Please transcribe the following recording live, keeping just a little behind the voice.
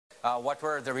What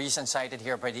were the reasons cited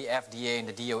here by the FDA and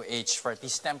the DOH for at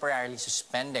least temporarily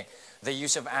suspending the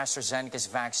use of AstraZeneca's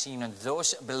vaccine on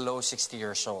those below 60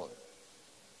 years old?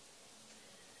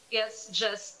 Yes,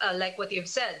 just like what you've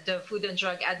said, the Food and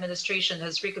Drug Administration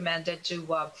has recommended to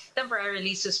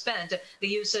temporarily suspend the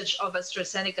usage of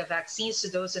AstraZeneca vaccines to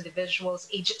those individuals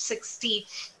aged 60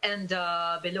 and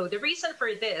below. The reason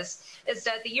for this is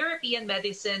that the European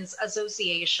Medicines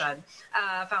Association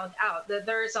found out that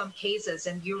there are some cases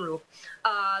in Europe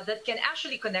that can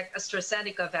actually connect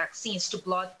AstraZeneca vaccines to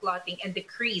blood clotting and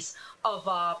decrease of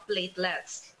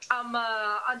platelets.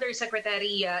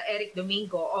 Undersecretary Eric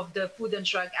Domingo of the Food and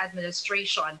Drug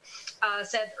Administration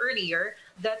said earlier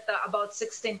that about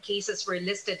 16 cases were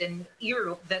listed in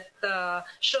Europe that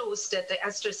shows that the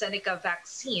AstraZeneca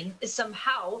vaccine is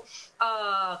somehow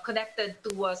connected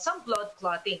to some blood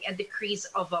clotting and decrease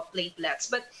of platelets.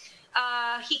 But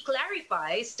he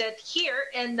clarifies that here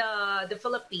in the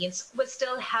Philippines, we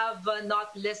still have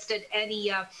not listed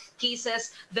any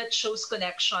cases that shows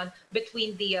connection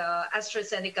between the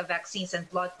AstraZeneca vaccines and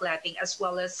blood clotting, as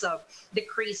well as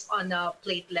decrease on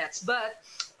platelets. But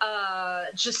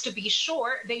just to be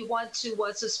sure, they want to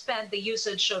suspend the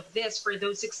usage of this for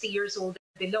those 60 years old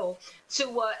below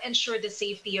to ensure the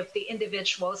safety of the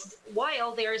individuals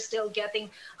while they are still getting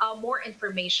more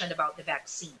information about the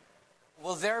vaccine.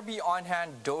 Will there be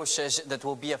on-hand doses that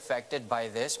will be affected by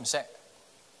this, Ms.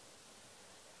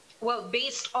 Well,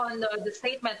 based on the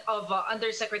statement of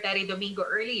Undersecretary Domingo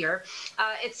earlier,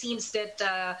 it seems that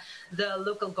the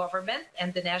local government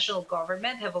and the national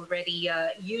government have already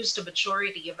used the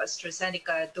majority of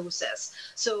AstraZeneca doses.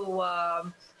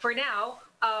 So for now,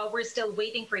 we're still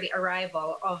waiting for the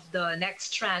arrival of the next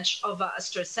tranche of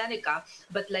AstraZeneca.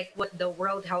 But like what the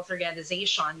World Health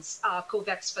Organization's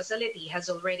COVAX facility has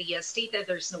already stated,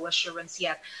 there's no assurance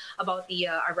yet about the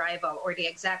arrival or the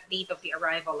exact date of the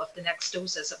arrival of the next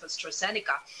doses of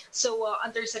AstraZeneca. So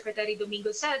Undersecretary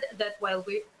Domingo said that while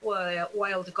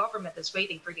the government is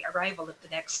waiting for the arrival of the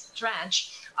next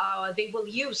tranche, they will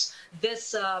use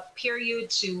this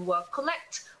period to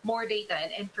collect more data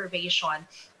and information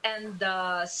and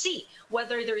see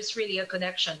whether there is really a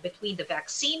connection between the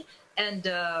vaccine and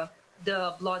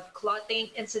the blood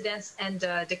clotting incidents and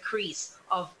decrease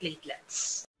of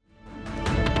platelets.